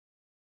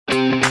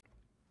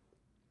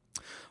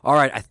All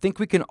right, I think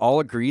we can all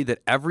agree that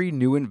every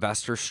new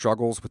investor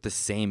struggles with the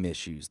same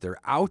issues. They're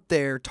out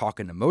there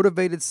talking to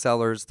motivated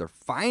sellers, they're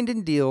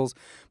finding deals,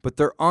 but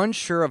they're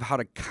unsure of how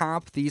to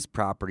comp these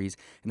properties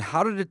and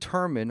how to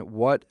determine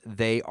what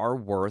they are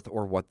worth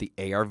or what the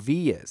ARV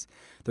is.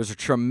 There's a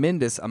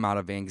tremendous amount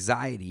of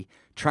anxiety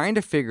trying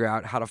to figure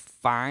out how to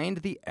find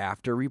the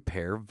after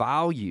repair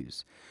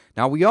values.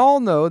 Now, we all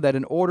know that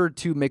in order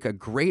to make a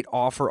great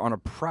offer on a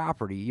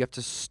property, you have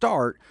to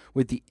start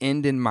with the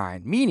end in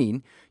mind,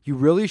 meaning you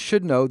really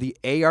should know the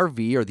ARV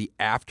or the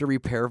after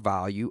repair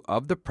value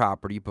of the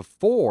property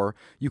before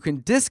you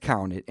can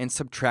discount it and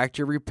subtract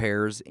your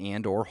repairs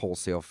and or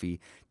wholesale fee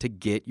to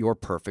get your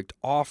perfect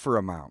offer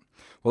amount.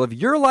 Well, if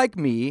you're like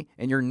me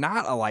and you're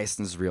not a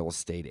licensed real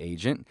estate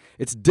agent,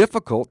 it's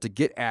difficult to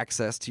get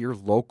access to your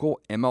local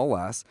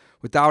MLS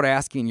without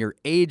asking your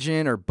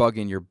agent or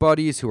bugging your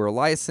buddies who are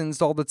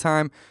licensed all the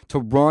time to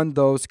run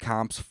those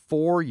comps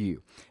for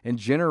you and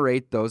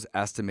generate those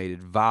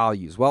estimated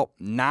values. Well,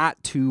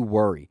 not to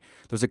worry.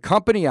 There's a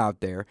company out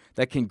there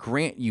that can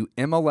grant you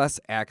MLS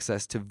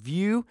access to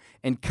view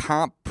and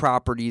comp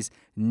properties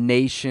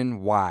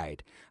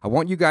nationwide. I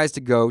want you guys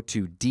to go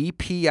to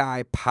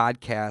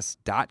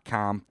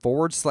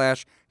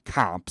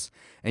dpipodcast.com/comps,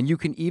 and you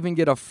can even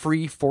get a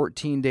free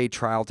 14-day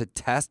trial to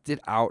test it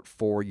out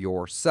for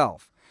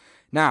yourself.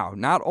 Now,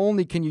 not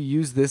only can you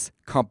use this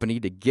company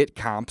to get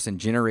comps and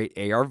generate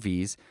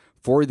ARVs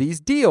for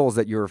these deals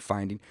that you're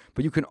finding,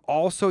 but you can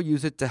also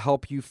use it to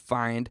help you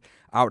find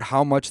out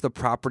how much the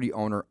property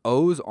owner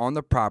owes on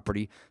the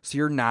property so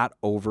you're not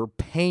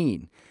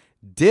overpaying.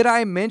 Did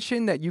I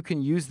mention that you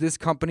can use this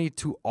company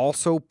to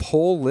also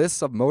pull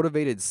lists of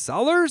motivated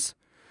sellers?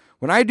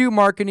 When I do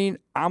marketing,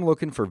 I'm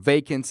looking for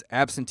vacants,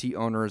 absentee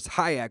owners,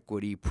 high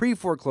equity,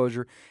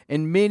 pre-foreclosure,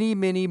 and many,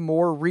 many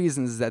more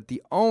reasons that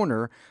the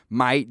owner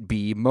might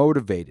be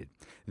motivated.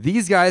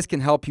 These guys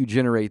can help you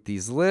generate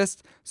these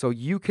lists so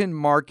you can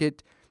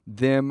market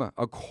them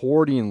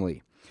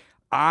accordingly.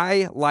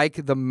 I like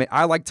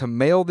to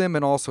mail them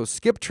and also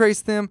skip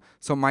trace them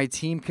so my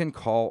team can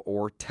call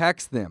or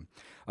text them.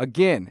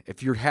 Again,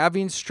 if you're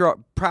having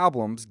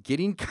problems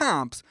getting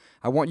comps,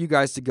 I want you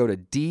guys to go to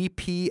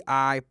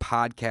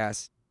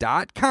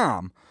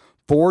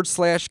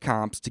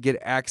dpipodcast.com/comps to get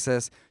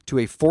access to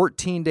a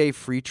 14-day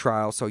free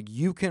trial so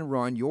you can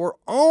run your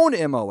own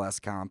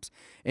MLS comps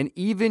and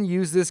even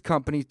use this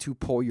company to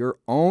pull your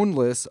own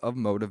list of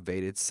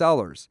motivated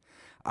sellers.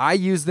 I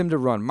use them to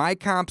run my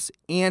comps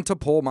and to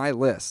pull my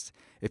list.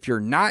 If you're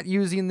not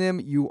using them,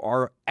 you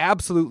are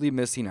absolutely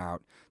missing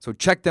out. So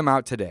check them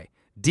out today.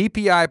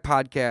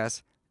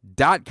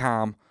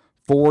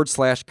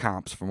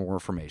 dpipodcast.com/comps for more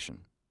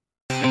information.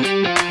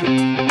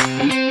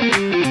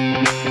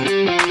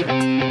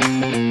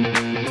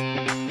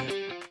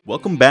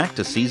 Welcome back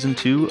to Season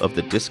 2 of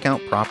the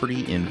Discount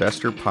Property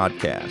Investor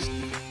Podcast.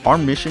 Our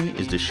mission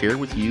is to share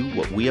with you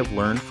what we have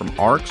learned from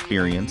our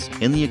experience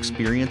and the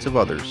experience of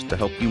others to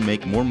help you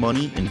make more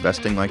money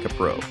investing like a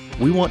pro.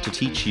 We want to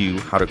teach you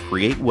how to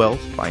create wealth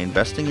by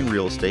investing in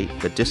real estate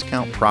the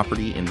Discount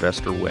Property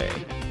Investor way.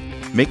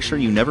 Make sure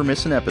you never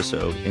miss an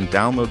episode and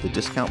download the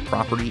Discount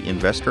Property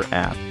Investor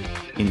app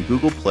in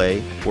Google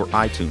Play or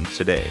iTunes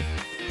today.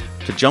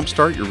 To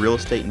jumpstart your real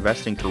estate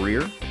investing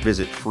career,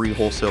 visit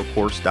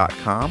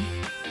freewholesalecourse.com,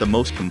 the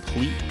most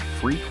complete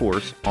free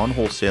course on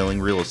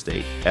wholesaling real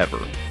estate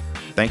ever.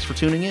 Thanks for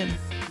tuning in.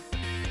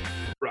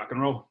 Rock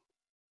and roll.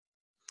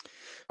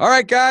 All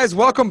right, guys,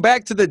 welcome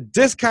back to the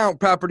Discount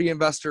Property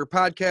Investor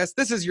Podcast.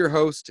 This is your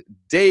host,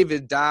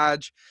 David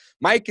Dodge.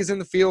 Mike is in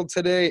the field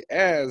today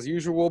as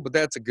usual, but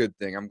that's a good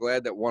thing. I'm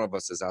glad that one of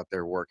us is out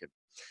there working.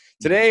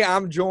 Today,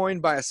 I'm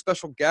joined by a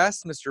special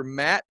guest, Mr.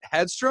 Matt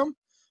Hedstrom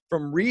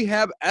from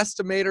Rehab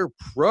Estimator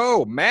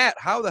Pro. Matt,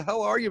 how the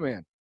hell are you,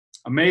 man?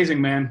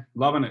 Amazing, man.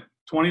 Loving it.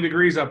 20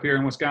 degrees up here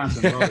in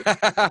Wisconsin. Love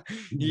it.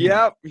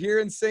 Yep. Here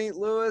in St.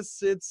 Louis,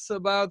 it's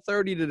about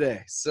 30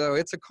 today. So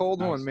it's a cold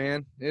Nice. one,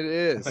 man. It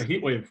is. It's a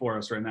heat wave for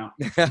us right now.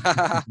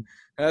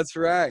 That's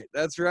right.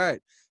 That's right.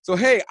 So,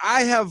 hey,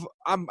 I'm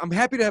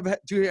happy to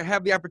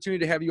have the opportunity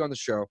to have you on the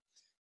show.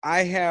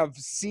 I have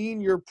seen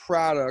your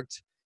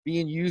product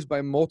being used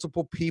by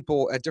multiple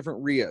people at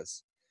different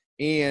RIAs.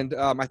 And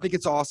I think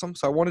it's awesome.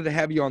 So I wanted to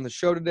have you on the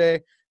show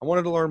today. I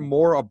wanted to learn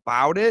more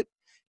about it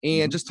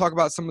and just talk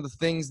about some of the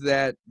things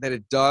that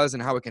it does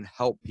and how it can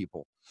help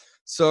people.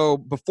 So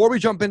before we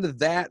jump into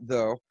that,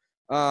 though,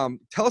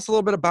 tell us a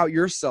little bit about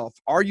yourself.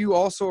 Are you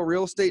also a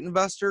real estate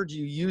investor? Do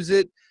you use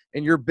it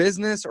in your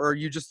business, or are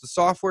you just the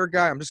software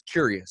guy? I'm just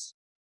curious.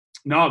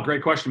 No,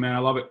 great question, man. I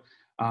love it.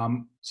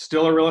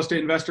 Still a real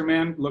estate investor,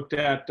 man. Looked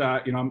at,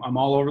 I'm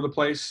all over the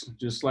place,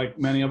 just like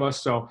many of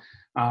us. So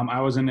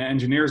I was in the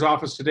engineer's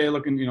office today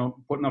looking, we're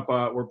putting up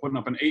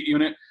an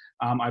 8-unit.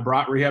 I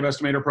brought Rehab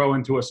Estimator Pro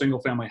into a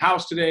single family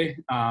house today,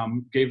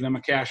 gave them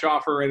a cash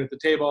offer right at the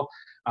table.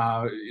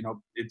 I'm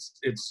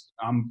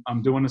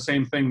doing the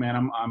same thing,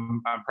 man.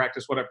 I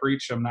practice what I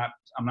preach. I'm not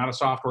a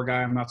software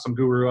guy. I'm not some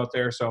guru out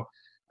there. So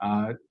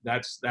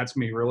that's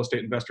me, real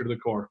estate investor to the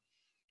core.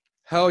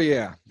 Hell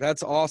yeah.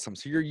 That's awesome.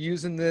 So you're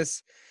using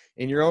this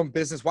in your own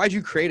business. Why'd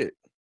you create it?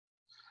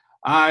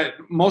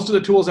 Most of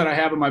the tools that I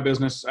have in my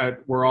business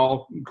were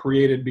all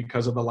created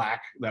because of the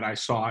lack that I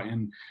saw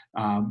in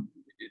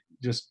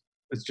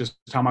it's just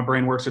how my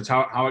brain works. It's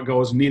how it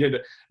goes.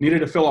 Needed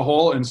to fill a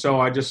hole. And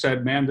so I just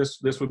said, man,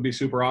 this would be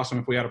super awesome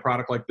if we had a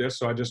product like this.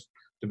 So I just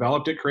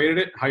developed it, created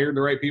it, hired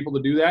the right people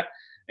to do that.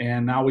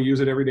 And now we use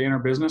it every day in our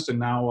business. And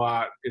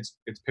now it's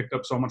picked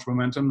up so much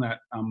momentum that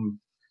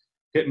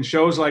hitting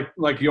shows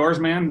like yours,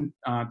 man,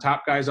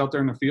 top guys out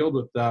there in the field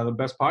with the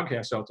best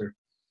podcasts out there.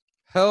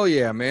 Hell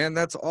yeah, man.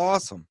 That's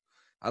awesome.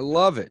 I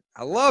love it.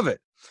 I love it.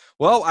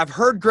 Well, I've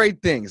heard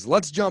great things.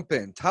 Let's jump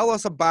in. Tell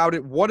us about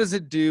it. What does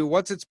it do?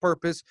 What's its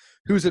purpose?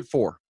 Who's it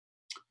for?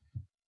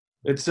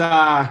 It's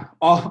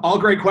all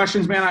great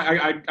questions, man.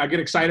 I get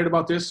excited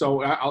about this,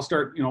 so I'll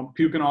start,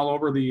 puking all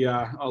over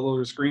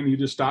the screen. You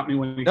just stop me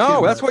when you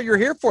No, that's what you're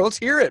here for. Let's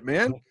hear it,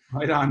 man.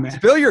 Right on, man.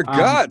 Spill your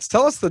guts.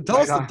 Tell us the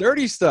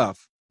dirty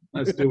stuff.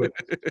 Let's do it.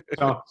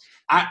 So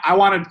I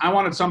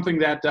wanted something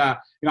that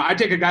I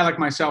take a guy like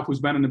myself who's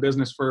been in the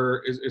business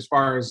for as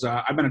far as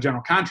I've been a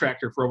general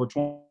contractor for over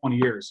 20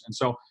 years, and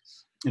so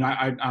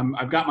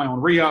I've got my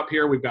own Rehab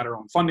here. We've got our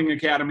own funding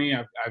academy.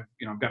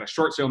 I've got a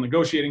short sale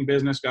negotiating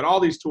business. Got all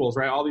these tools,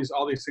 right? All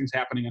these things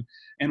happening,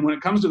 and when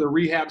it comes to the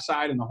rehab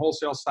side and the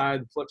wholesale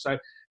side, the flip side,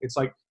 it's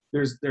like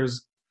there's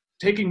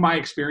taking my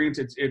experience.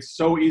 It's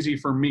so easy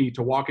for me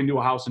to walk into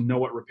a house and know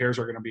what repairs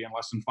are going to be in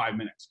less than 5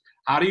 minutes.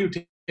 How do you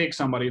take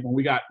somebody when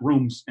we got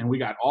rooms and we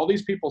got all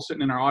these people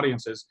sitting in our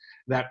audiences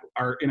that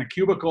are in a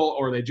cubicle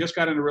or they just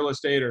got into real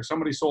estate or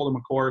somebody sold them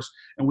a course,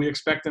 and we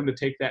expect them to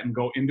take that and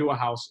go into a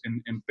house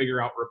and figure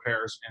out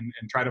repairs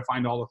and try to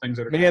find all the things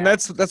that are. Man,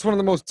 that's one of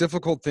the most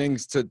difficult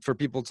things for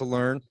people to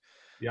learn.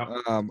 Yep.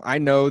 I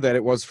know that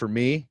it was for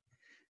me.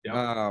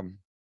 Yep.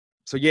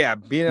 So yeah,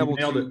 being able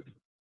to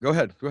go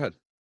ahead.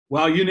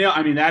 Well,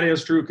 that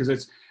is true, because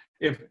it's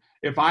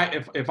if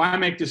I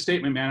make this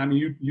statement, man,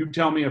 you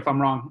tell me if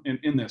I'm wrong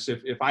in this.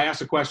 If I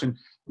ask a question,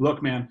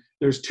 look, man,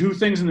 there's two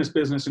things in this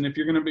business, and if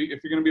you're gonna be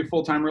a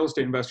full-time real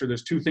estate investor,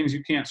 there's two things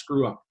you can't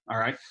screw up. All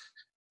right.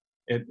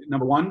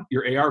 Number one,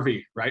 your ARV,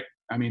 right?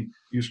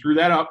 You screw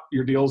that up,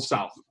 your deal's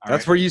south.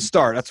 That's where you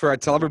start. That's where I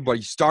tell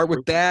everybody, you start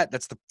with that.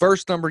 That's the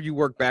first number you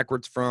work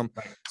backwards from.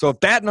 Right. So if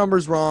that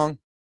number's wrong,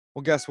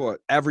 well, guess what?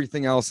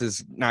 Everything else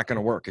is not going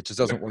to work. It just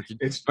doesn't work.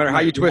 It's no matter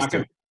how you twist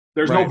it.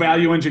 There's no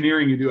value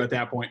engineering you do at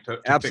that point.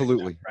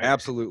 Absolutely. Fix that, right?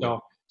 Absolutely.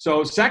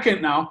 So second,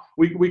 now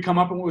we come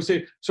up and we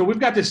say, so we've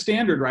got this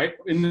standard, right,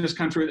 in this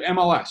country with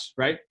MLS,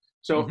 right?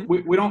 So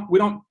we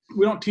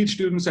don't teach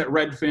students at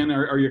Redfin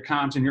or your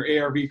comps and your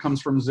ARV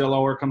comes from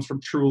Zillow or comes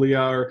from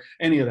Trulia or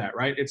any of that,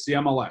 right? It's the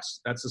MLS.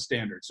 That's the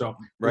standard. So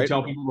we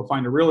tell people to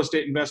find a real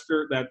estate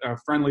investor, that a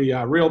friendly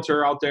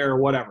realtor out there or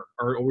whatever,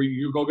 or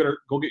you go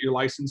get your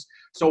license.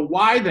 So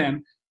why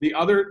then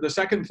the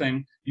second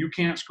thing, you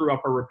can't screw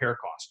up a repair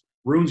cost.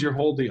 Ruins your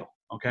whole deal.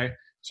 Okay.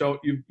 So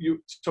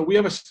so we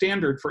have a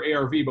standard for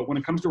ARV, but when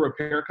it comes to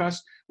repair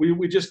costs, we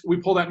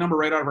pull that number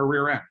right out of our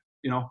rear end,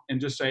 and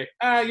just say,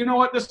 you know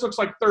what, this looks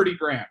like 30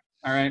 grand.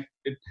 All right.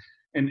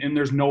 And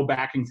there's no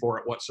backing for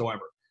it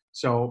whatsoever.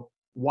 So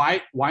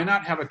why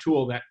not have a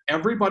tool that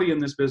everybody in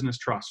this business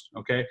trusts?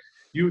 Okay.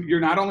 You're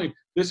not only,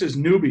 this is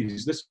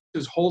newbies, this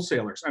is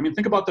wholesalers.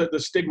 Think about the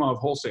stigma of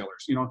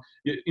wholesalers. You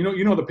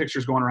know the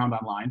pictures going around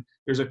online.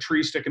 There's a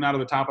tree sticking out of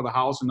the top of the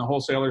house, and the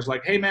wholesaler's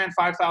like, "Hey man,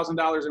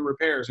 $5,000 in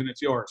repairs, and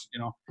it's yours."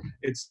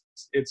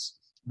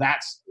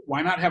 That's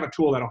why not have a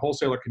tool that a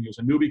wholesaler can use,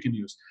 a newbie can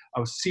use,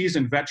 a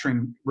seasoned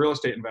veteran real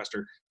estate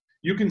investor.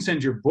 You can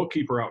send your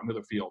bookkeeper out into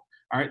the field.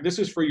 All right, this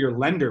is for your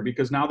lender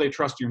because now they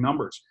trust your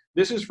numbers.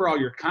 This is for all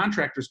your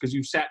contractors because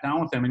you've sat down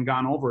with them and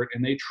gone over it,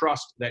 and they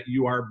trust that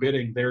you are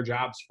bidding their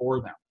jobs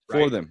for them.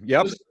 Right? For them,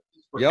 yep.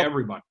 For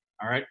everybody.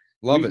 All right.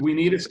 Love it. We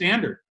need a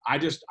standard.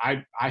 I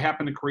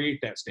happen to create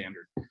that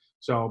standard.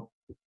 So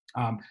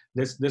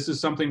this is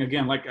something,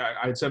 again, like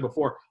I had said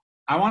before,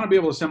 I want to be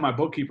able to send my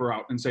bookkeeper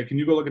out and say, can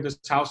you go look at this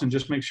house and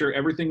just make sure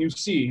everything you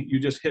see, you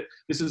just hit,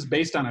 this is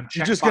based on a check.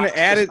 You're just going to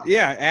add it.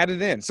 Yeah. Add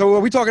it in. So are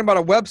we talking about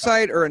a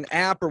website or an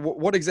app, or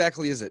what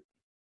exactly is it?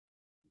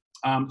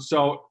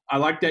 So I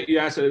like that you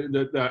asked.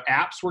 The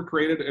apps were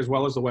created as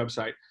well as the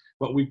website,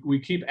 but we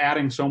keep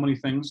adding so many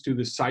things to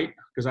the site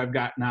because I've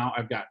got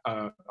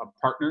a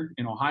partner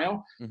in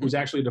Ohio who's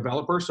actually a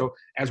developer. So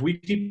as we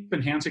keep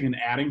enhancing and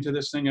adding to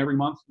this thing every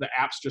month, the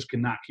apps just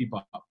cannot keep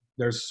up.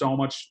 There's so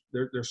much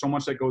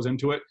that goes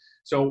into it.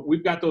 So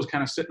we've got those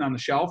kind of sitting on the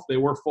shelf. They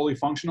were fully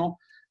functional,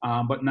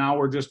 but now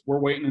we're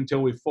waiting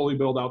until we fully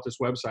build out this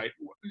website.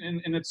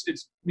 And it's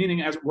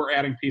meaning as we're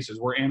adding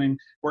pieces, we're adding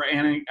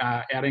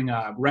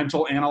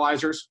rental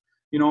analyzers.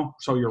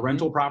 So your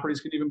rental properties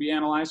can even be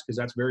analyzed because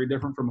that's very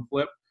different from a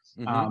flip.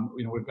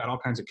 We've got all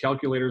kinds of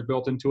calculators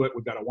built into it.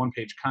 We've got a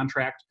one-page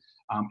contract.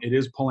 It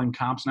is pulling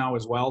comps now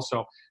as well.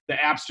 So the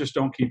apps just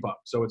don't keep up.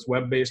 So it's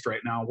web-based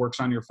right now. Works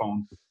on your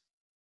phone.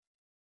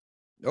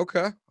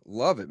 Okay.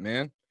 Love it,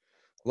 man.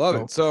 Love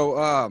it.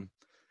 So,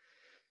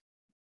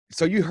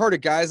 so you heard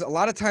it, guys. A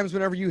lot of times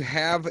whenever you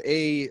have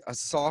a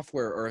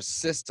software or a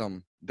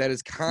system that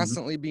is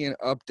constantly being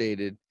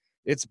updated,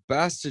 it's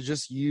best to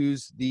just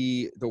use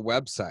the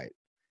website.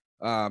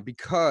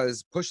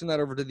 because pushing that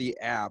over to the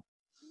app,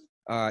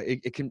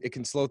 it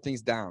can slow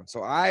things down.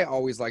 So I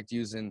always liked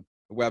using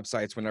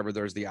websites whenever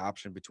there's the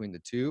option between the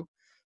two,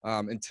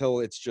 until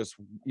it's just,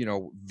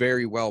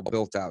 very well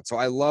built out. So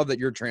I love that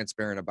you're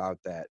transparent about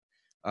that.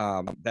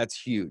 That's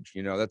huge.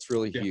 That's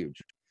really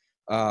huge.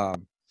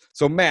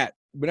 So Matt,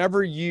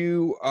 whenever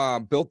you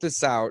built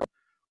this out,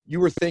 you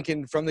were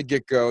thinking from the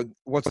get-go,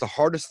 what's the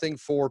hardest thing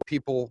for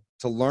people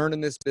to learn in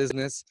this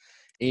business?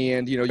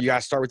 And, you got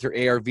to start with your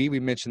ARV. We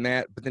mentioned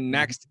that. But the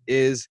next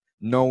is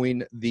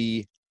knowing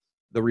the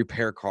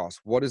repair cost.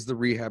 What does the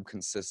rehab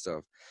consist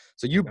of?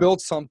 So you built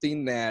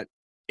something that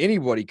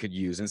anybody could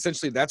use. And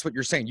essentially that's what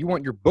you're saying. You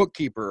want your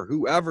bookkeeper or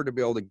whoever to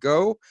be able to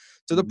go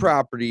to the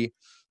property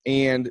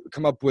and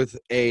come up with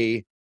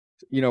a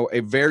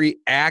very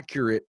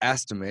accurate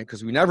estimate,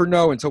 because we never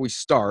know until we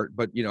start,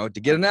 but to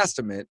get an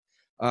estimate.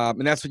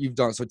 And that's what you've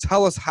done. So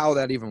tell us how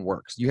that even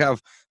works. You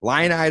have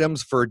line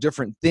items for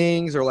different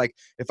things, or like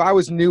if I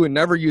was new and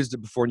never used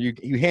it before, and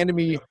you handed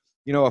me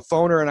a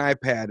phone or an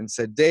iPad and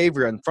said, Dave,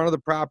 you're in front of the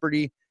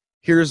property.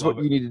 Here's what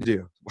you need to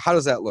do. How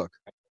does that look?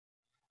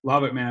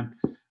 Love it, man.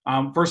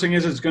 First thing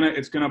is it's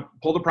gonna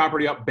pull the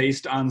property up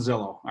based on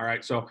Zillow. All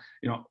right. So,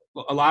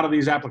 a lot of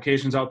these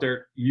applications out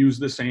there use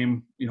the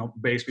same,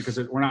 base, because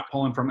we're not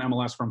pulling from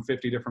MLS from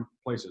 50 different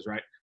places.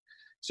 Right.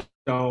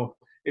 So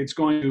it's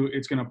going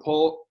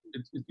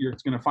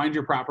to find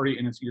your property,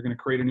 and you're going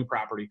to create a new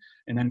property.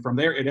 And then from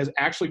there, it is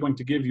actually going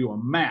to give you a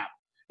map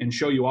and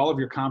show you all of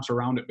your comps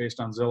around it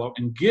based on Zillow,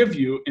 and give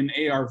you an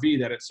ARV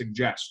that it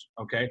suggests.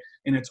 Okay.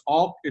 And it's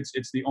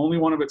the only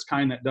one of its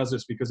kind that does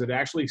this, because it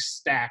actually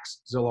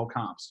stacks Zillow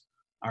comps.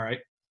 All right.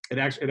 It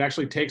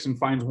actually takes and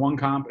finds one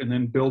comp and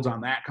then builds on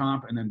that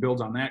comp and then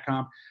builds on that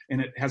comp. And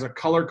it has a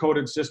color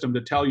coded system to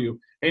tell you,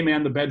 hey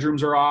man, the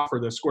bedrooms are off or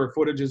the square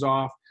footage is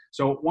off.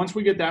 So once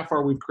we get that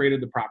far, we've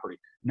created the property.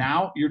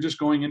 Now you're just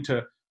going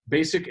into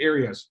basic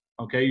areas.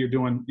 Okay.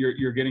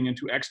 You're getting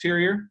into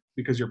exterior,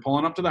 because you're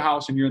pulling up to the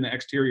house and you're in the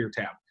exterior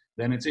tab.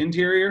 Then it's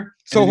interior.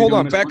 So hold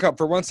on, back up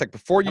for 1 sec.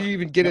 Before you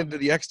even get into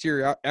the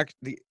exterior,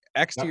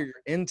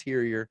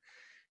 interior,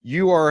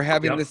 you are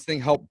having this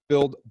thing help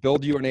build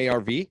you an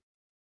ARV.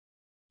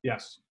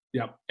 Yes.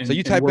 Yep. So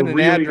you type in an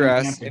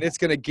address, and it's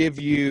going to give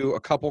you a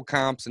couple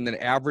comps and then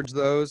average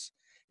those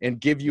and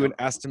give you an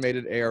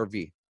estimated ARV.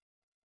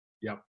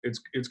 Yep.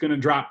 It's going to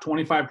drop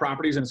 25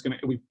 properties, and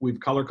we've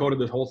color coded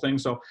this whole thing.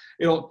 So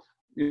it'll,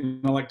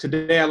 like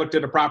today I looked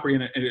at a property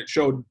and it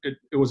showed it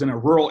was in a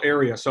rural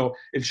area. So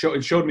it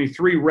showed me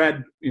 3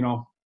 red,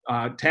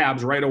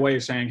 tabs right away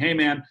saying, hey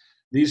man,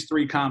 these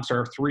 3 comps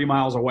are 3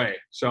 miles away.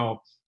 So,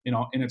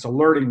 and it's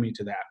alerting me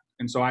to that.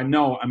 And so I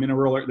know I'm in a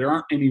rural area. There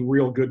aren't any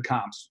real good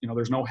comps.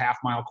 There's no half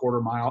mile,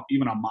 quarter mile,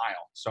 even a mile.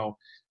 So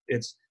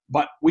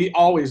but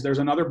there's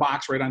another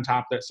box right on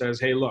top that says,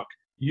 hey, look,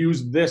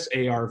 use this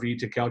ARV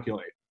to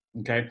calculate.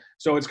 Okay.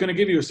 So it's going to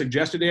give you a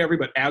suggested ARV,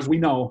 but as we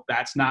know,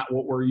 that's not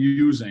what we're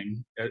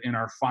using in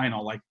our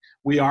final. Like,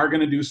 we are going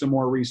to do some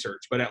more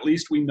research, but at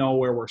least we know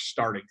where we're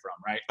starting from.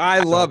 Right. I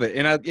love it.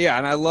 And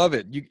I love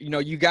it.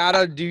 You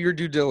gotta do your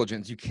due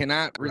diligence. You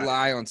cannot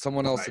rely on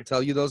someone else to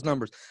tell you those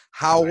numbers.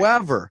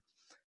 However,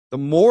 the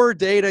more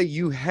data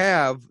you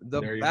have,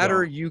 the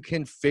better you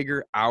can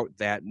figure out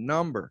that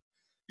number.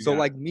 So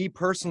like me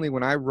personally,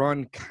 when I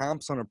run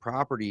comps on a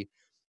property,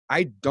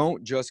 I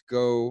don't just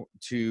go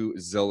to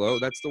Zillow.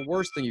 That's the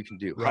worst thing you can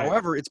do. Right.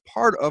 However, it's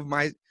part of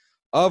my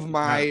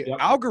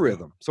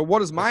algorithm. So what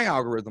does my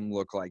algorithm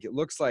look like? It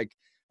looks like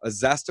a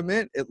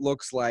Zestimate. It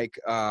looks like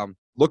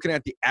looking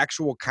at the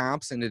actual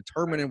comps and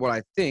determining what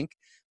I think,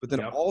 but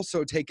then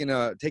also taking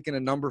a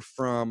number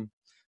from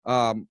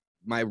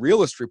my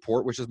realist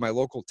report, which is my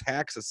local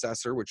tax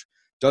assessor, which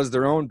does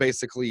their own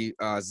basically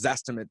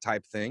Zestimate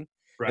type thing.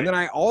 Right. And then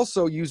I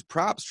also use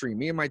PropStream.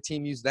 Me and my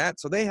team use that.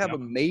 So they have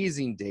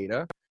amazing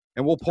data,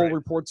 and we'll pull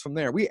reports from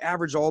there. We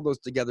average all those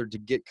together to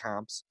get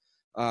comps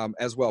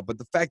as well. But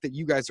the fact that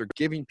you guys are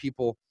giving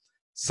people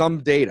some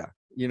data,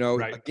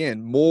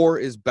 again, more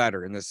is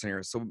better in this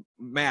scenario. So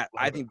Matt,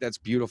 I think that's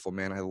beautiful,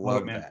 man. I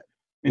love that.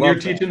 And you're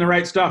teaching the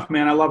right stuff,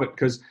 man. I love it.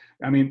 Because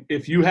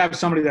if you have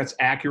somebody that's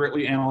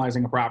accurately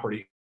analyzing a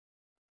property,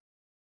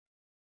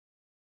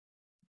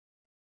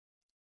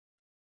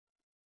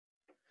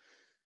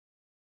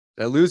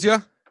 did I lose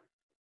you?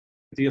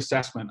 The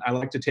assessment. I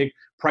like to take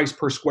price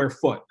per square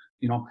foot.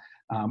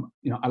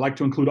 I like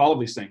to include all of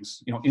these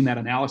things, in that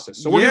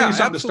analysis. So we're going to do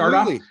something to start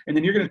off, and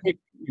then you're going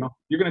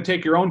to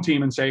take your own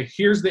team and say,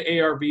 here's the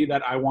ARV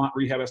that I want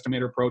Rehab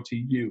Estimator Pro to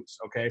use.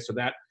 Okay, so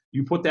that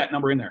you put that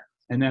number in there,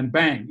 and then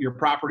bang, your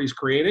property's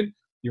created,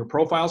 your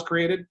profile's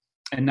created,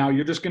 and now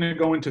you're just going to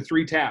go into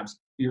 3 tabs.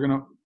 You're going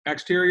to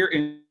exterior,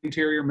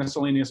 interior,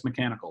 miscellaneous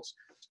mechanicals.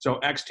 So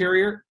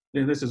exterior,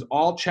 this is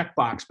all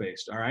checkbox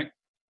based. All right.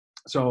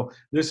 So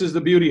this is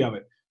the beauty of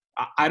it.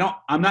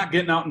 I'm not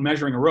getting out and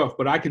measuring a roof,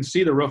 but I can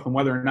see the roof and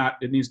whether or not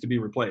it needs to be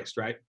replaced.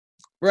 Right.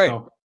 Right.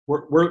 So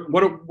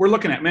we're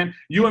looking at, man,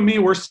 you and me,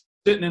 we're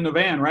sitting in the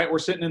van, right? We're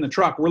sitting in the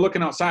truck. We're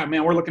looking outside,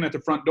 man. We're looking at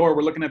the front door.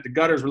 We're looking at the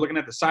gutters. We're looking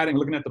at the siding. We're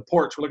looking at the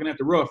porch. We're looking at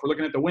the roof. We're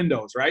looking at the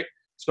windows. Right.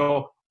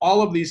 So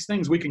all of these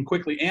things we can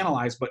quickly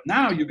analyze. But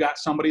now you got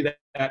somebody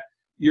that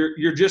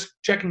you're just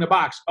checking the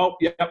box. Oh,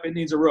 yep, it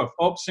needs a roof.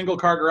 Oh, single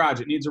car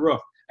garage, it needs a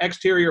roof.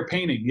 Exterior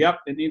painting, yep,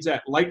 it needs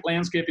that. Light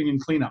landscaping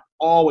and cleanup,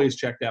 always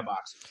check that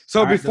box.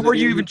 So before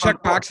you even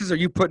check boxes, are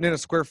you putting in a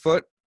square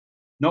foot?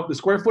 Nope, the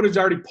square footage is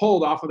already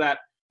pulled off of that.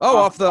 Oh,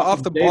 off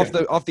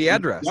the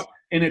address. Yep.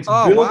 And it's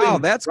building, wow,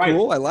 that's right.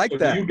 cool. I like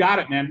that. You got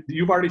it, man.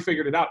 You've already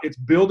figured it out. It's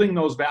building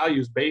those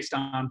values based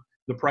on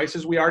the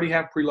prices we already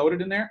have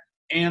preloaded in there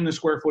and the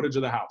square footage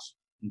of the house.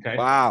 Okay.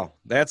 Wow,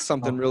 that's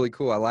something really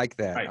cool. I like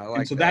that. Right. I like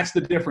and so that. that's the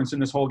difference in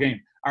this whole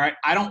game. All right.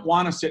 I don't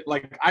want to sit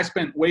like I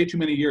spent way too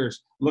many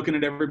years looking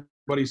at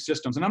everybody's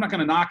systems, and I'm not going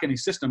to knock any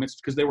system. It's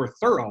because they were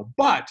thorough,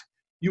 but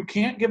you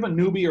can't give a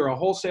newbie or a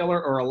wholesaler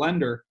or a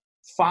lender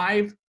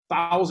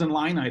 5,000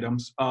 line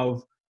items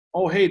of,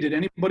 oh, hey, did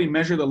anybody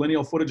measure the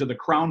lineal footage of the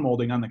crown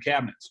molding on the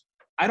cabinets?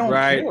 I don't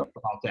care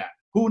about that.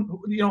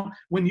 Who,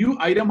 when you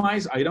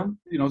itemize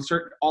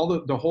certain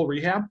the whole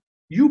rehab,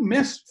 you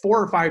miss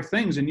 4 or 5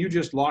 things and you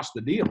just lost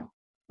the deal.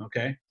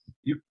 Okay.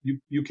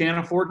 You can't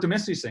afford to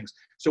miss these things.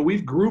 So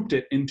we've grouped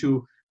it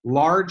into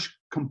large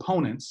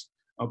components.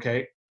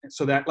 Okay.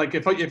 So that like,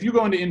 if you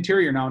go into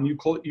interior now and you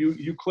click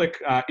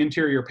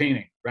interior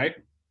painting, right?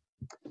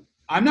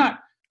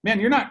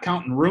 You're not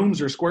counting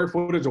rooms or square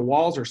footage of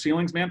walls or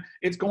ceilings, man.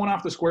 It's going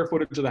off the square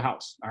footage of the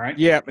house. All right.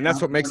 Yeah. And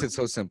that's what makes it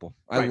so simple.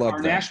 I love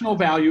Our that. national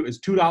value is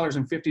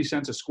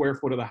 $2.50 a square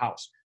foot of the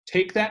house.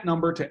 Take that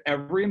number to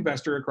every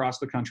investor across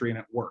the country and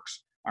it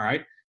works. All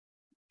right.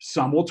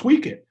 Some will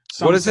tweak it.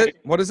 What is it?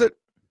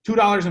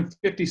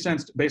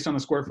 $2.50 based on the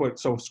square foot.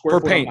 So square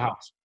foot of the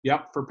house.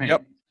 Yep. For paint.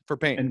 Yep. For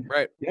paint.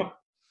 Right. Yep.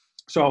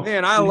 So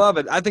man, I love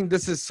it. I think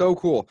this is so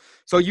cool.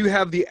 So you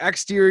have the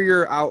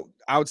exterior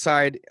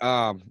outside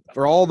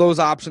for all those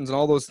options and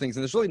all those things.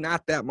 And there's really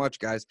not that much,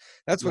 guys.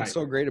 That's what's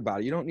so great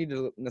about it. You don't need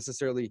to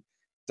necessarily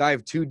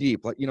dive too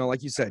deep.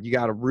 Like you said, you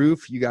got a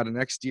roof, you got an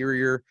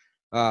exterior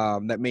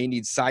that may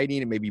need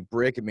siding, it may be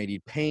brick, it may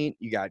need paint.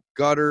 You got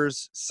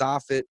gutters,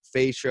 soffit,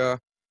 fascia,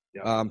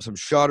 some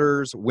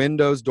shutters,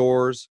 windows,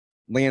 doors,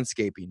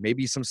 landscaping,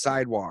 maybe some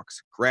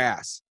sidewalks,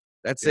 grass.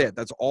 That's it.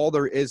 That's all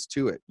there is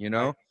to it,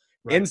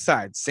 Right.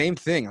 Inside, same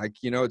thing. Like,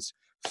 it's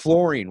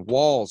flooring,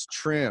 walls,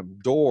 trim,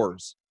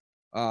 doors,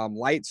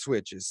 light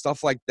switches,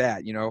 stuff like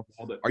that.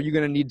 Are you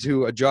going to need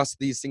to adjust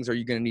these things? Are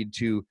you going to need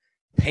to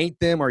paint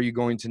them? Are you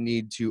going to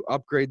need to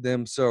upgrade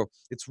them? So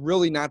it's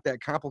really not that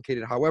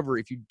complicated. However,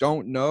 if you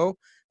don't know,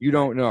 you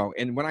don't know.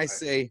 And when I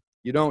say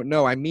you don't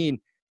know, I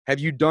mean, have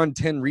you done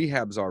 10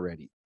 rehabs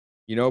already?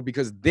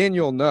 Because then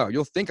you'll know.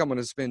 You'll think I'm going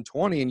to spend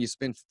 20 and you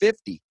spend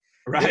 50.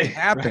 Right. It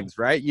happens,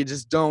 right? You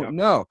just don't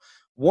know.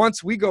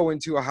 Once we go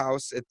into a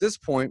house at this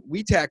point,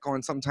 we tack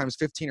on sometimes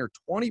 15 or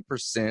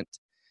 20%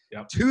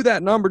 to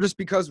that number just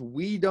because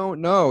we don't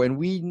know. And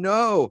we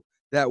know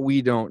that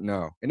we don't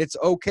know. And it's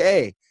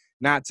okay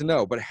not to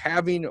know. But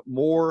having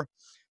more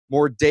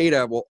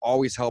data will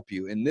always help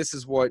you. And this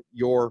is what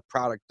your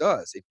product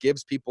does. It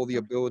gives people the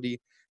ability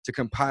to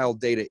compile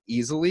data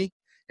easily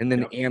and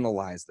then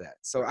analyze that.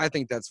 So I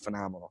think that's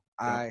phenomenal.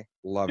 I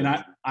love it.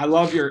 And I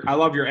love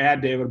your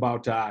ad, David,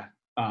 about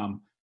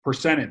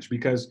percentage,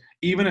 because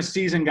even a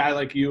seasoned guy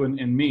like you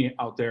and me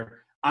out there,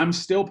 I'm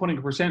still putting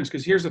a percentage,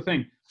 because here's the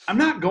thing. I'm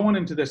not going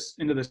into this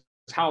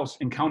house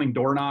and counting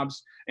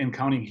doorknobs and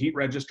counting heat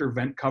register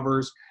vent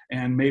covers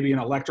and maybe an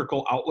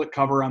electrical outlet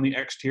cover on the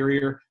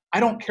exterior.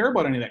 I don't care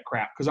about any of that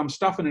crap, because I'm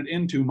stuffing it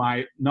into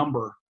my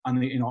number on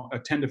the, a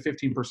 10 to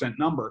 15%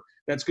 number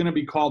that's going to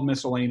be called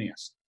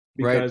miscellaneous,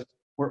 because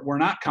we're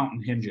not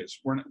counting hinges.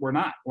 We're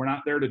not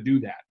there to do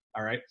that.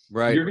 All right.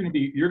 Right. You're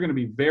going to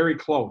be very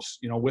close,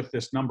 with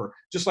this number,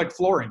 just like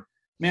flooring,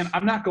 man.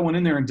 I'm not going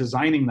in there and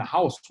designing the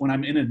house when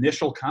I'm in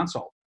initial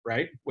consult,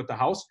 right? With the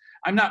house,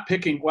 I'm not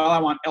picking, well, I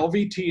want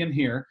LVT in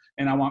here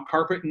and I want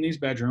carpet in these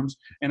bedrooms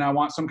and I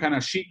want some kind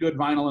of sheet good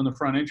vinyl in the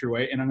front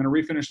entryway and I'm going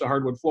to refinish the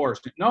hardwood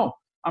floors. No,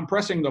 I'm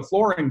pressing the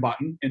flooring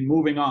button and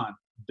moving on.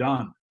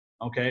 Done.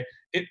 Okay.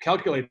 It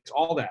calculates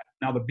all that.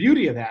 Now, the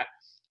beauty of that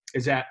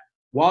is that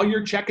while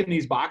you're checking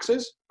these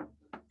boxes,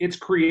 it's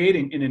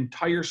creating an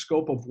entire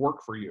scope of work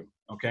for you,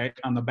 okay,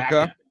 on the back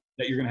end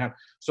that you're going to have.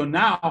 So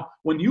now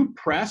when you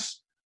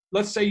press,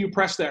 let's say you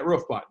press that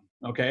roof button,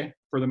 okay,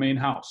 for the main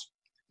house,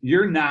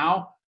 you're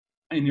now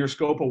in your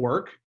scope of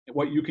work,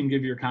 what you can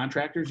give your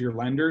contractors, your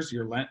lenders,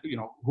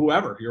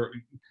 whoever,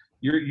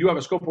 you have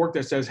a scope of work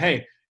that says,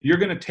 hey, you're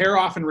going to tear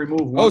off and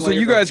remove one. Oh, so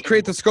you guys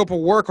create the scope of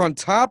work on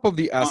top of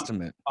the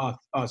estimate.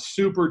 A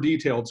super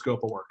detailed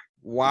scope of work.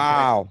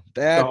 Wow,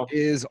 okay? That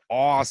is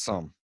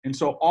awesome. And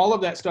so all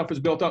of that stuff is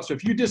built out. So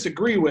if you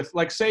disagree with,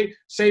 like, say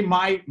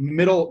my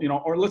middle,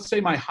 or let's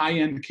say my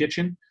high-end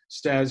kitchen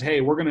says,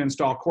 hey, we're going to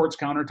install quartz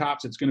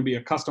countertops. It's going to be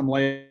a custom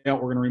layout.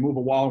 We're going to remove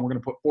a wall and we're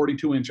going to put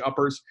 42-inch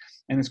uppers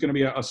and it's going to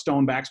be a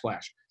stone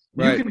backsplash.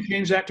 Right. You can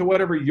change that to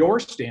whatever your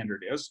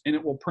standard is and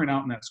it will print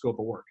out in that scope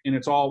of work. And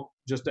it's all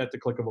just at the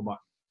click of a button.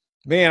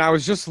 Man, I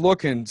was just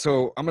looking.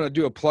 So I'm going to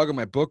do a plug of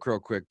my book real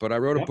quick, but I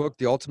wrote a book,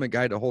 The Ultimate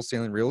Guide to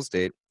Wholesaling Real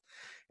Estate.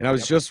 And I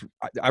was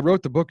I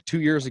wrote the book 2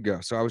 years ago.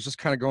 So I was just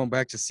kind of going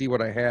back to see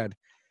what I had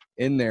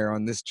in there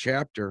on this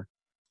chapter,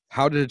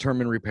 how to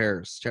determine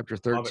repairs, chapter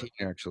 13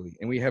 actually.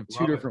 And we have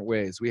two different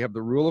ways. We have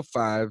the rule of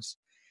fives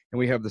and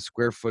we have the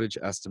square footage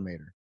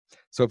estimator.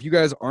 So if you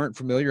guys aren't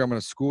familiar, I'm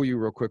going to school you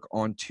real quick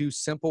on two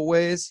simple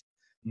ways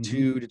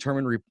to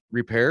determine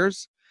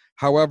repairs.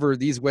 However,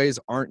 these ways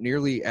aren't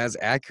nearly as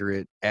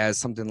accurate as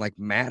something like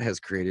Matt has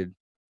created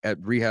at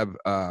Rehab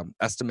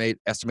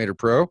Estimator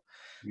Pro.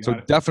 So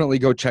definitely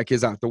go check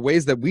his out. The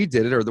ways that we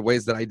did it, or the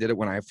ways that I did it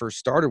when I first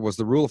started, was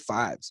the rule of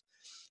fives.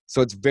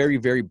 So it's very,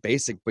 very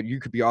basic, but you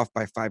could be off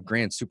by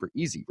 $5,000 super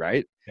easy,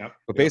 right? Yep.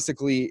 But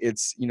basically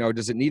it's,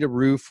 does it need a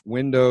roof,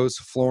 windows,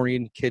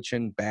 flooring,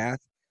 kitchen, bath?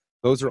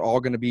 Those are all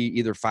going to be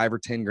either $5,000 or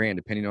 $10,000,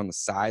 depending on the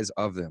size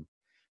of them,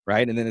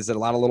 right? And then is it a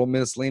lot of little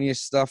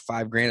miscellaneous stuff?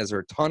 $5,000. Is there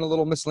a ton of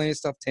little miscellaneous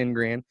stuff?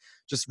 $10,000.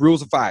 Just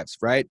rules of fives,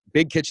 right?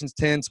 Big kitchens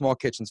 10, small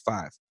kitchens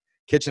 5.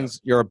 Kitchens,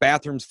 your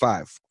bathroom's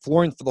 5.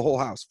 Flooring for the whole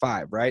house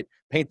 5, right?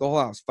 Paint the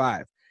whole house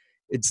 5.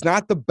 It's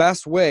not the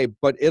best way,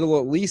 but it'll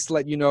at least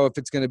let you know if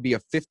it's going to be a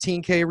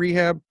 $15,000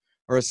 rehab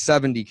or a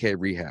 $70,000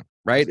 rehab,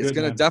 right? It's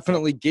going to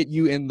definitely get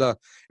you in the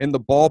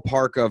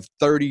ballpark of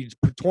 20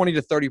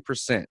 to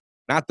 30%.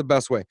 Not the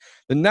best way.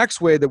 The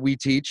next way that we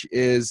teach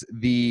is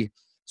the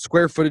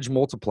square footage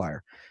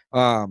multiplier.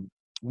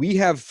 We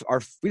just got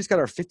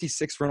our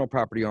 56th rental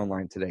property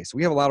online today. So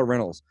we have a lot of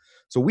rentals.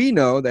 So we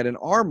know that in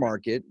our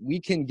market, we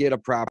can get a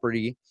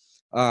property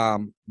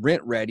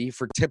rent ready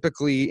for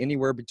typically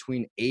anywhere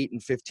between $8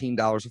 and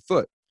 $15 a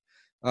foot.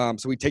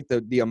 So we take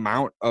the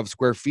amount of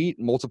square feet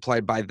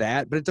multiplied by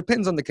that, but it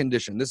depends on the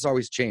condition. This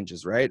always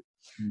changes, right?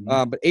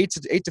 But 8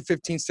 to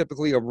 15 is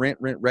typically a rent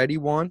ready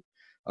one.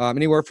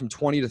 Anywhere from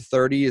 20 to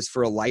 30 is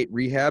for a light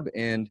rehab,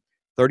 and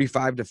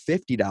 $35 to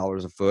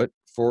 $50 a foot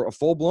for a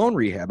full-blown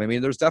rehab. I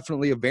mean, there's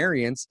definitely a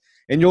variance,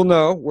 and you'll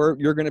know where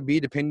you're going to be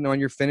depending on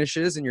your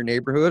finishes and your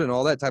neighborhood and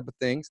all that type of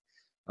things.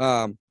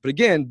 But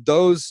again,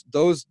 those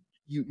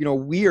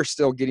we are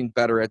still getting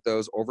better at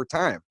those over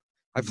time.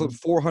 I've flipped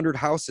 400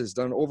 houses,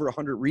 done over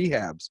 100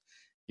 rehabs,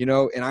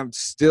 and I'm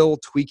still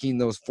tweaking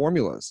those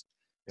formulas.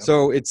 Yep.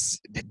 So it's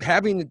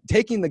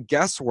taking the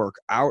guesswork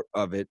out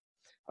of it.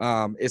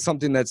 Is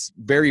something that's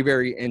very,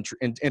 very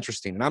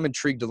interesting. And I'm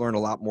intrigued to learn a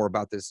lot more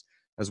about this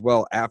as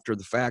well after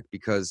the fact,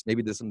 because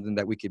maybe there's something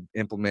that we could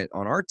implement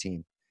on our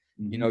team,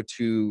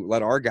 to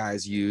let our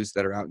guys use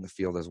that are out in the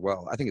field as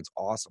well. I think it's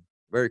awesome.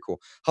 Very cool.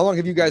 How long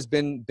have you guys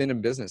been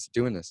in business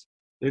doing this?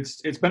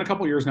 It's been a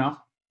couple years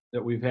now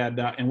that we've had,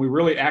 and we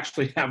really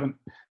actually haven't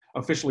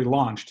officially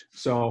launched.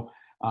 So,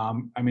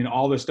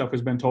 all this stuff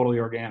has been totally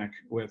organic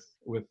with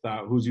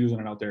who's using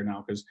it out there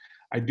now, because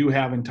I do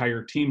have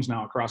entire teams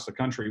now across the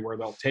country where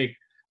they'll take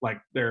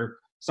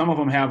some of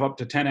them have up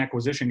to 10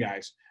 acquisition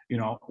guys,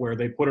 where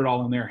they put it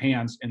all in their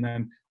hands. And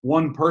then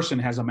one person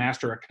has a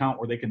master account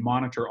where they can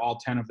monitor all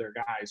 10 of their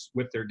guys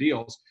with their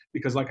deals.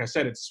 Because like I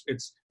said,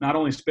 it's not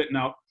only spitting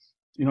out,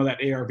 that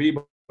ARV,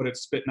 but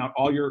it's spitting out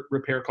all your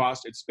repair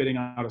costs. It's spitting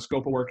out a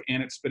scope of work,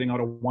 and it's spitting out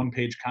a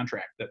one-page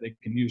contract that they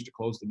can use to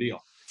close the deal.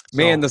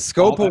 Man, the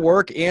scope of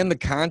work and the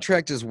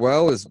contract as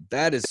well is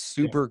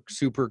super,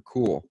 super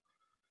cool.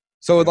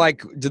 So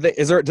do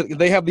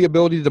they have the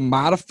ability to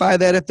modify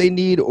that if they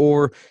need,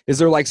 or is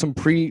there like some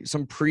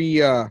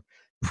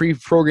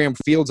pre-programmed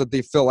fields that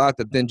they fill out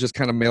that then just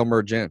kind of mail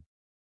merge in?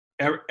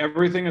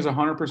 Everything is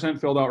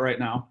 100% filled out right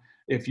now.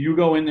 If you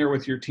go in there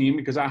with your team,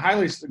 because I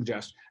highly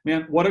suggest,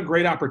 man, what a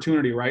great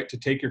opportunity, right? To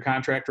take your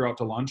contractor out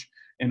to lunch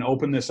and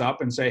open this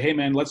up and say, hey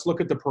man, let's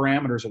look at the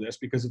parameters of this,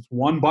 because it's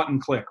one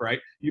button click, right?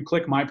 You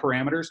click my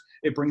parameters,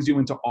 it brings you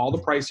into all the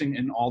pricing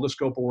and all the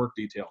scope of work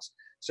details.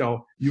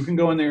 So you can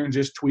go in there and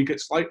just tweak it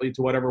slightly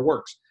to whatever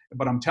works.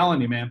 But I'm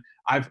telling you, man,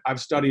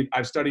 I've studied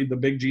the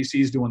big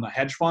GCs doing the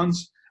hedge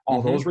funds,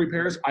 all those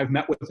repairs. I've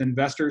met with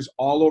investors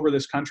all over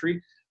this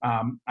country.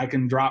 I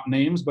can drop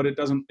names, but it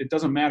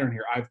doesn't matter in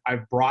here.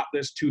 I've brought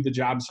this to the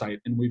job site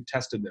and we've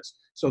tested this.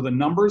 So the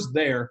numbers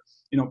there,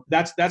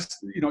 that's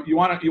you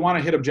want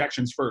to hit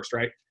objections first,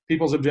 right?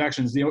 People's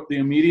objections. The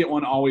immediate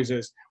one always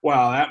is,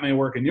 well, that may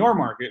work in your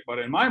market, but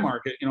in my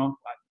market,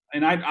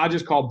 and I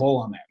just call bull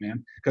on that,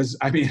 man, because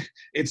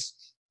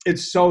it's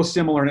so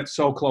similar and it's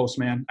so close,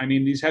 man.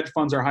 These hedge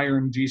funds are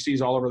hiring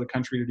GCs all over the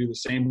country to do the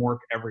same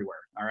work everywhere.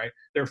 All right,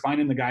 they're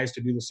finding the guys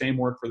to do the same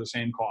work for the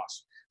same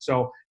cost.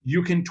 So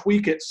you can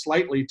tweak it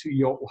slightly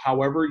to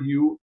however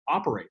you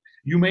operate.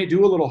 You may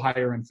do a little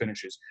higher end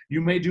finishes.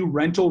 You may do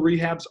rental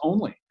rehabs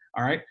only.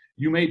 All right,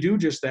 you may do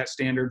just that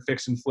standard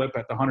fix and flip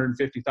at the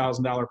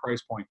 $150,000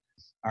 price point.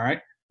 All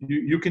right,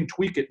 you can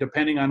tweak it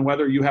depending on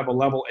whether you have a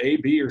level A,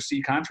 B, or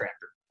C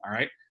contractor. All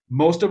right.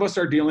 Most of us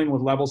are dealing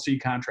with level C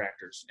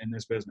contractors in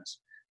this business.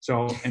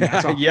 So, and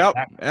that's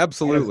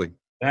absolutely.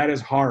 That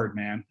is hard,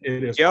 man.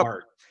 It is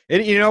hard.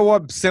 And you know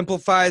what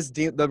simplifies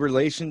the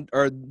relation,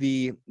 or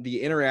the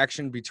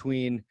interaction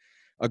between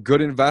a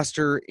good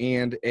investor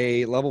and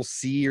a level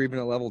C or even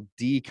a level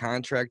D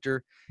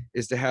contractor,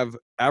 is to have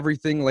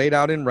everything laid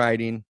out in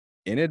writing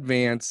in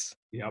advance,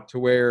 to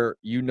where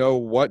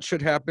what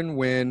should happen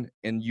when,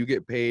 and you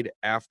get paid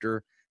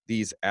after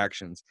these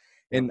actions.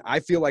 And I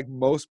feel like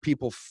most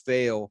people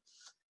fail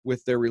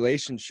with their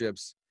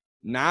relationships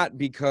not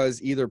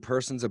because either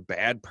person's a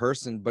bad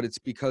person, but it's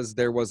because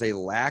there was a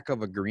lack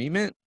of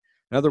agreement.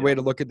 Another way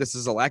to look at this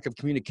is a lack of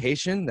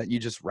communication that you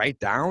just write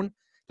down.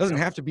 Doesn't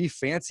have to be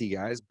fancy,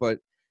 guys, but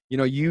you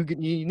know, you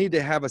need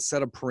to have a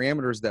set of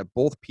parameters that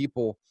both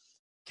people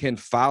can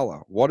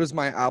follow. What is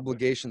my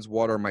obligations?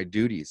 What are my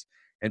duties?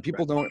 And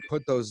people don't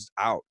put those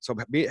out. So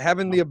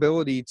having the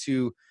ability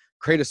to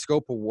create a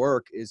scope of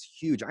work is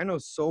huge. I know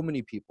so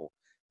many people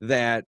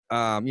that,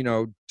 you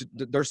know,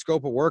 their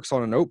scope of work's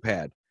on a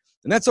notepad.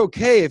 And that's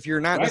okay if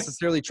you're not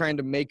necessarily trying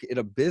to make it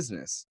a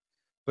business.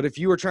 But if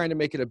you are trying to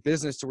make it a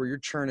business to where you're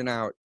churning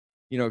out,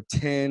 you know,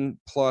 10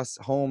 plus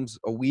homes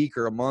a week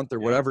or a month or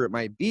whatever it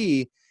might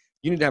be,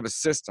 you need to have a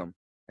system.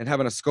 And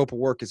having a scope of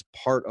work is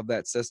part of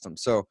that system.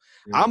 So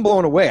I'm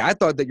blown away. I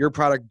thought that your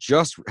product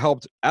just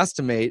helped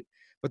estimate,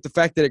 but the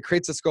fact that it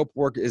creates a scope of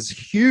work is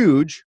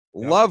huge.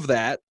 Love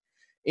that.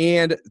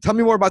 And tell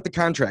me more about the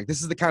contract.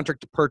 This is the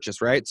contract to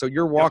purchase, right? So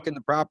you're walking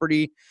the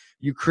property,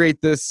 you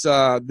create this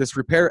this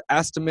repair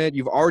estimate.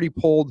 You've already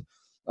pulled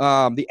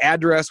the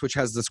address, which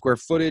has the square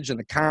footage and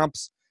the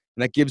comps,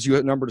 and that gives you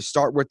a number to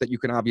start with that you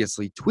can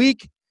obviously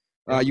tweak.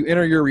 You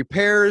enter your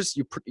repairs,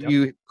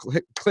 you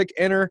click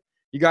enter.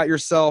 You got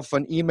yourself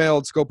an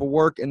emailed scope of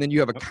work, and then you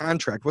have a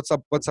contract. What's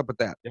up with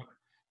that?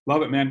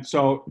 Love it, man.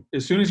 So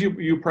as soon as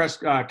you press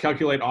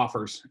calculate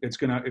offers, it's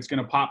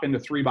gonna pop into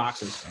 3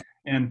 boxes.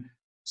 And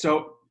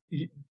so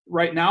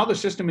right now the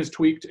system is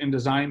tweaked and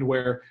designed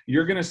where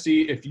you're gonna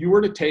see if you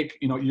were to take,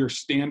 you know, your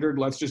standard,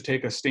 let's just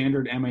take a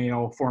standard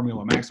MAO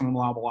formula, maximum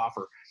allowable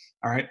offer.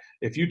 All right.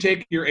 If you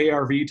take your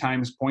ARV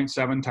times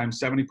 0.7 times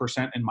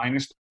 70% and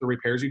minus the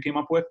repairs you came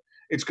up with,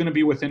 it's going to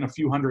be within a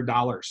few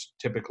 $100s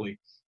typically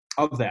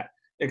of that.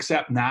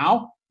 Except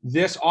now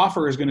this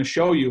offer is going to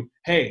show you,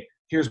 hey,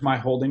 here's my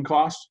holding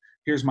costs,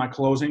 here's my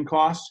closing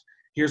costs,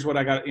 here's what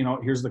I got, you know,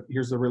 here's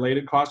the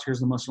related cost, here's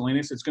the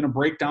miscellaneous. It's going to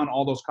break down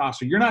all those costs.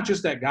 So you're not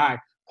just that guy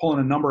pulling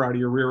a number out of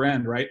your rear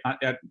end, right?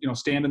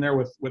 Standing there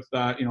with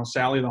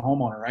Sally, the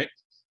homeowner, right?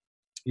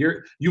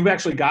 You've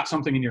actually got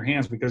something in your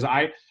hands, because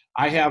I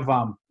have,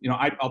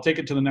 I'll take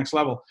it to the next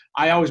level.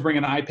 I always bring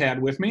an iPad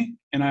with me,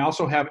 and I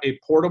also have a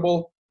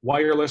portable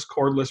wireless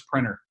cordless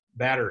printer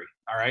battery.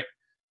 All right,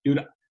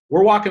 dude,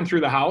 we're walking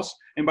through the house,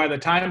 and by the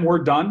time we're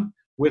done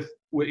with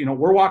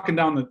we're walking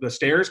down the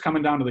stairs,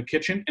 coming down to the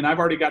kitchen, and I've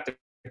already got the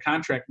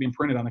contract being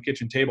printed on the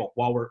kitchen table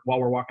while we're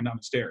walking down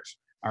the stairs.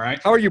 All right.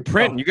 How are you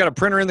printing? You got a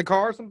printer in the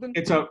car or something?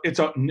 It's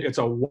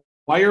a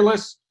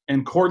wireless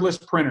and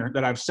cordless printer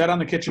that I've set on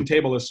the kitchen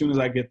table as soon as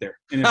I get there.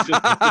 And it's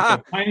just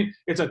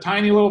it's a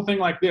tiny little thing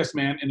like this,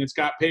 man. And it's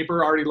got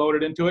paper already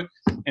loaded into it,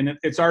 and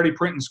it's already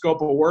printing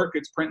scope of work.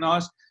 It's printing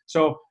us.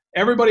 So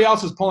everybody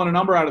else is pulling a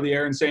number out of the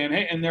air and saying,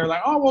 hey, and they're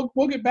like, oh, well,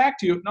 we'll get back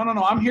to you. No,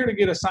 I'm here to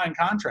get a signed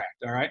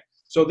contract. All right.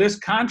 So this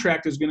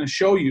contract is going to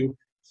show you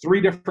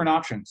 3 different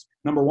options.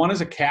 Number 1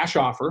 is a cash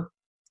offer,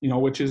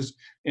 which is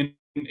in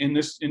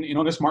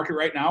this market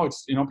right now,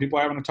 it's, people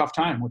are having a tough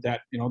time with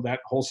that, that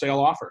wholesale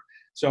offer.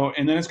 So,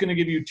 and then it's going to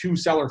give you 2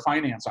 seller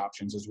finance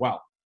options as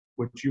well,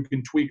 which you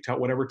can tweak to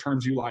whatever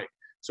terms you like.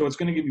 So it's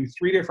going to give you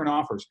 3 different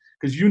offers,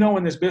 because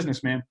in this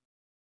business, man,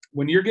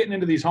 when you're getting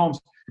into these homes,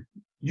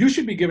 you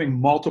should be giving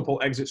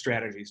multiple exit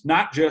strategies,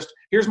 not just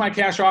here's my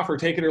cash offer,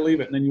 take it or leave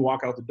it, and then you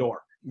walk out the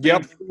door.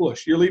 Yep.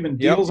 Foolish. You're leaving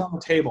deals on the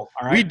table.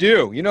 All right. We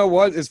do. You know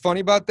what is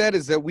funny about that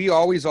is that we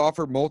always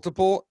offer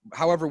multiple.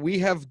 However, we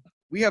have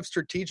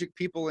strategic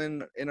people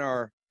in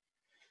our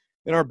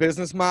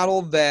business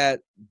model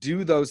that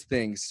do those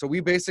things. So we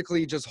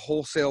basically just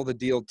wholesale the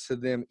deal to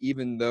them,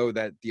 even though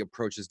that the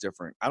approach is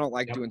different. I don't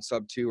like doing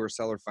sub 2 or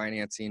seller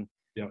financing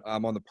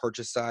on the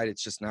purchase side.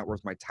 It's just not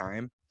worth my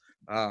time.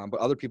 But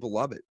other people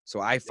love it.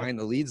 So I find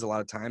the leads a lot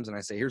of times, and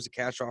I say, here's a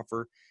cash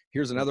offer.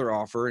 Here's another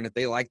offer. And if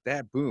they like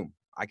that, boom,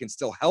 I can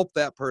still help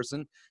that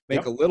person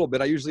make a little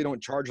bit. I usually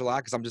don't charge a lot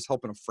because I'm just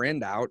helping a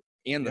friend out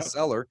and the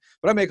seller,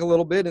 but I make a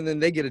little bit and then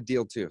they get a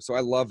deal too. So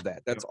I love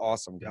that. That's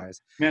awesome,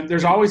 guys. Man,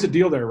 there's always a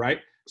deal there, right?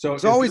 So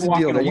there's always a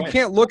deal there. You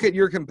can't look at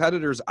your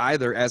competitors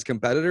either as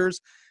competitors.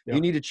 You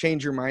need to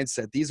change your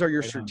mindset. These are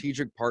your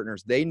strategic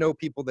partners. They know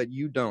people that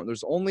you don't.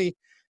 There's only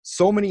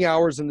so many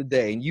hours in the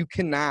day, and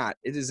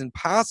it is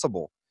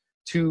impossible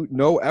to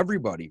know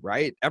everybody,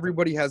 right?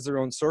 Everybody has their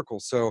own circle.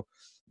 So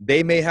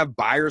they may have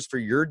buyers for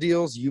your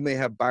deals. You may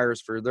have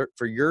buyers for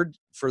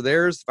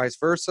theirs, vice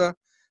versa.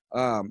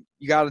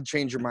 You got to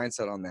change your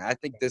mindset on that. I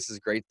think this is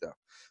great though.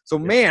 So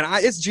man,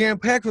 it's jam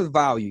packed with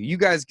value. You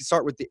guys can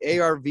start with the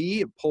ARV.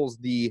 It pulls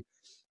the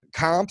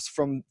comps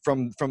from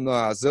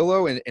the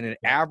Zillow and it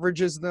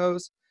averages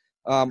those.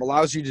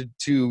 Allows you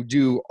to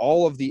do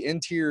all of the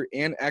interior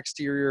and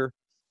exterior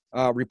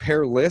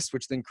repair lists,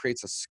 which then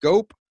creates a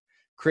scope,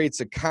 creates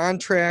a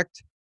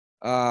contract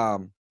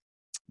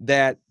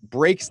that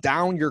breaks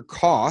down your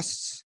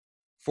costs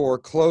for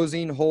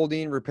closing,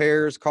 holding,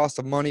 repairs, cost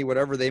of money,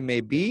 whatever they may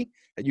be,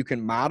 that you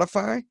can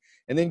modify,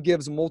 and then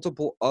gives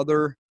multiple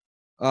other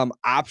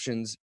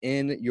options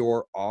in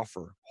your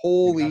offer.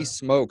 Holy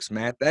smokes,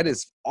 Matt. That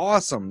is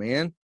awesome,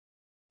 man.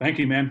 Thank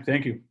you, man.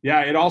 Thank you.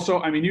 Yeah, it also,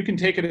 I mean, you can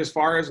take it as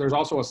far as there's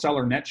also a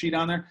seller net sheet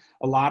on there.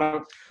 A lot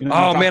of,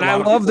 Oh man, I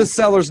love the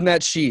seller's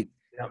net sheet.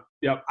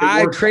 Yep.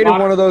 I created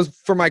one of those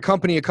for my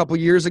company a couple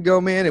years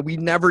ago, man, and we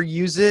never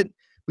use it.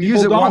 We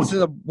use it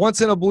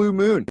once in a blue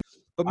moon.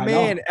 But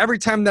man, every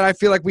time that I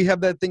feel like we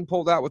have that thing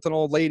pulled out with an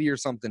old lady or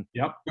something,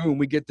 boom,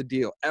 we get the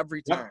deal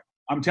every time.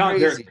 I'm telling you,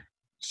 there's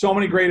so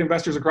many great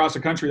investors across the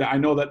country that I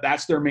know that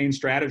that's their main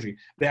strategy.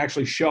 They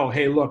actually show,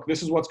 hey, look,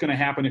 this is what's going to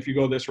happen if you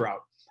go this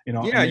route.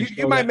 Yeah,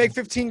 you might make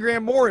 15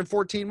 grand more in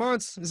 14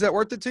 months. Is that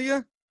worth it to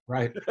you?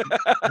 Right.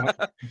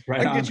 I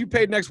can get you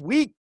paid next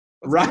week.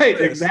 Right,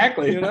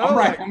 exactly. I'm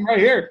right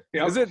here.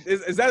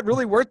 Is that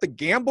really worth the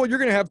gamble? You're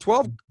going to have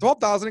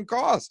 12,000 in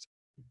cost.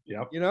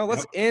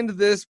 Let's end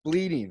this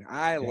bleeding.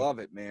 I love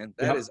it, man.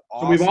 That is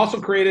awesome. So we've also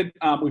created,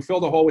 we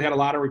filled a hole. We had a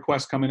lot of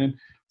requests coming in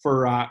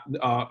for a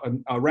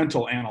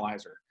rental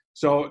analyzer.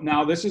 So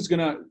now this is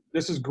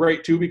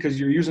great too, because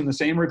you're using the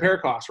same repair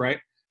costs, right?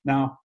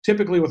 Now,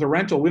 typically with a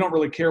rental, we don't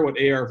really care what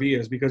ARV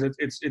is, because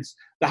it's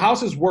the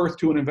house is worth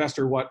to an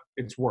investor what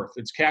it's worth.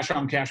 It's cash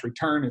on cash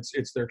return.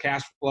 It's their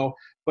cash flow.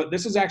 But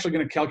this is actually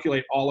going to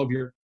calculate all of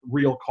your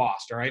real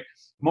cost. All right.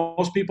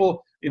 Most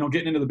people,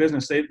 getting into the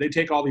business, they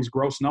take all these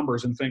gross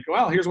numbers and think,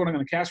 well, here's what I'm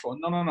going to cash flow.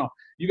 No.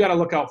 You got to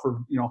look out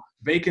for,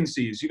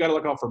 vacancies. You got to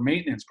look out for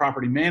maintenance,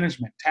 property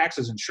management,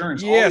 taxes,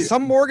 insurance. Yeah.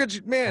 Some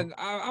mortgage, man,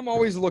 I'm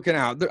always looking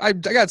out. I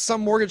got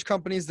some mortgage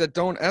companies that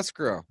don't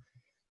escrow.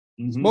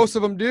 Mm-hmm. Most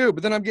of them do,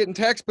 but then I'm getting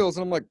tax bills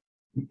and I'm like,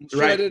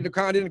 I didn't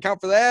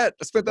account for that.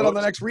 I spent that on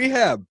the next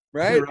rehab,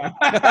 right?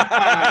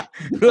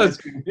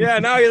 Yeah,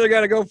 now I either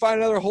got to go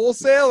find another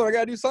wholesale or I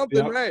got to do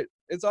something, right?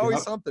 It's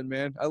always something,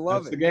 man. I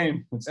love it.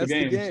 That's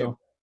the game. So,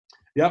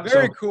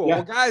 very cool. Yeah.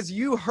 Well, guys,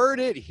 you heard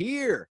it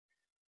here.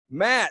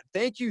 Matt,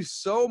 thank you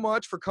so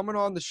much for coming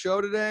on the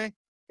show today.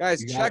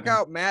 Guys, check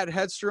out Matt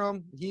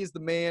Hedstrom. He's the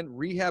man,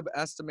 Rehab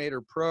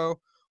Estimator Pro.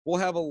 We'll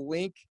have a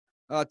link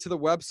to the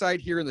website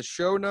here in the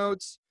show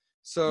notes.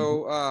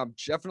 So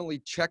definitely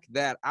check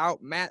that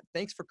out. Matt,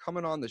 thanks for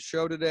coming on the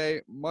show today.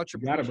 Much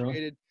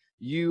appreciated.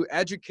 You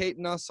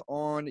educating us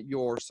on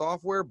your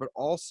software, but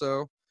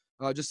also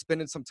just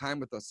spending some time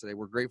with us today.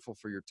 We're grateful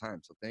for your time.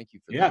 So thank you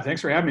for that. Yeah,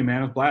 thanks for having me, man.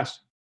 It was a blast.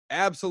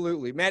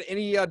 Absolutely. Matt,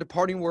 any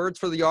departing words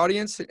for the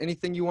audience?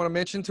 Anything you want to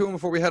mention to them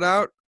before we head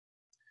out?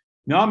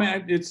 No,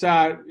 man, it's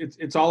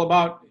all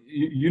about,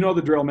 you know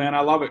the drill, man.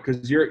 I love it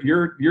because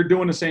you're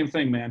doing the same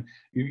thing, man.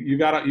 You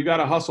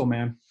gotta hustle,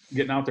 man,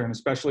 getting out there, and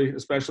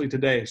especially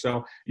today.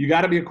 So you got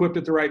to be equipped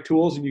with the right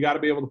tools, and you got to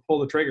be able to pull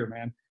the trigger,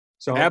 man.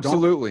 So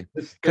absolutely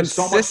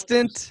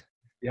consistent,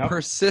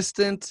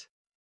 persistent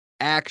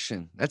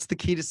action. That's the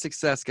key to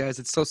success, guys.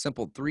 It's so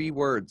simple. 3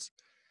 words.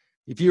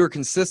 If you are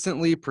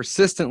consistently,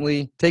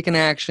 persistently taking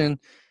action,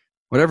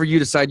 whatever you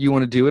decide you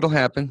want to do, it'll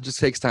happen.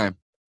 Just takes time.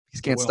 You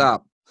just can't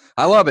stop.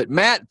 I love it.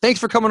 Matt, thanks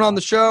for coming on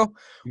the show.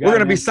 We're going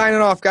to be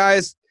signing off,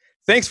 guys.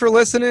 Thanks for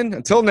listening.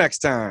 Until next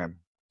time.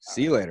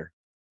 See you later.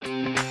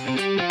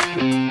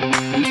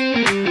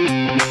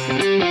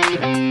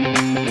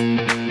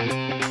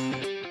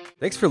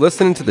 Thanks for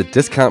listening to the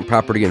Discount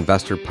Property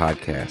Investor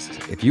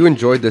Podcast. If you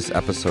enjoyed this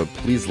episode,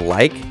 please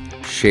like,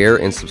 share,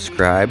 and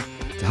subscribe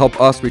to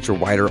help us reach a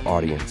wider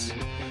audience.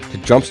 To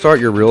jumpstart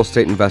your real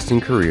estate investing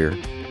career,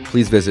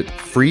 please visit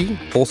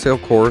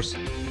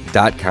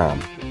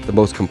freewholesalecourse.com, the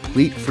most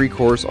complete free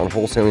course on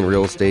wholesaling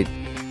real estate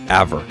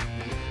ever.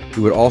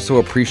 We would also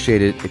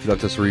appreciate it if you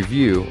left us a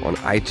review on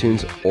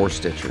iTunes or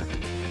Stitcher.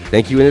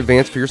 Thank you in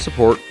advance for your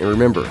support, and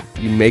remember,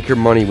 you make your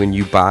money when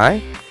you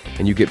buy,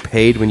 and you get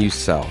paid when you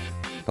sell.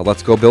 Now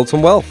let's go build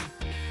some wealth.